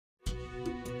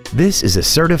This is a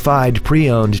certified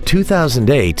pre-owned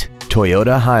 2008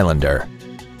 Toyota Highlander.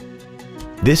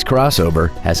 This crossover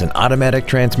has an automatic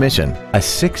transmission, a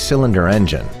 6-cylinder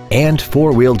engine, and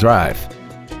 4-wheel drive.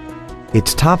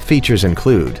 Its top features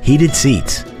include heated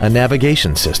seats, a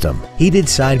navigation system, heated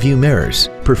side view mirrors,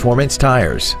 performance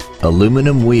tires,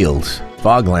 aluminum wheels,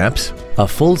 fog lamps, a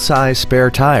full-size spare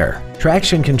tire,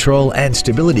 traction control and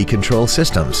stability control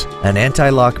systems, an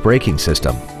anti-lock braking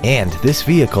system, and this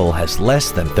vehicle has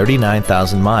less than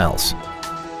 39,000 miles.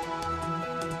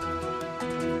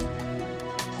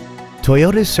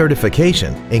 Toyota's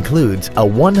certification includes a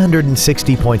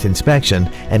 160-point inspection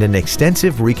and an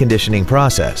extensive reconditioning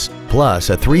process, plus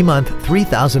a 3-month,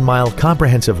 3,000-mile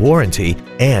comprehensive warranty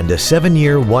and a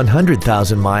 7-year,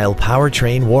 100,000-mile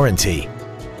powertrain warranty.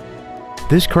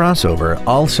 This crossover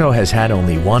also has had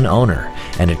only one owner,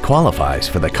 and it qualifies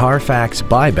for the Carfax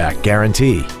buyback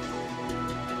guarantee.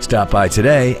 Stop by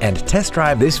today and test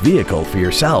drive this vehicle for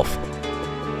yourself.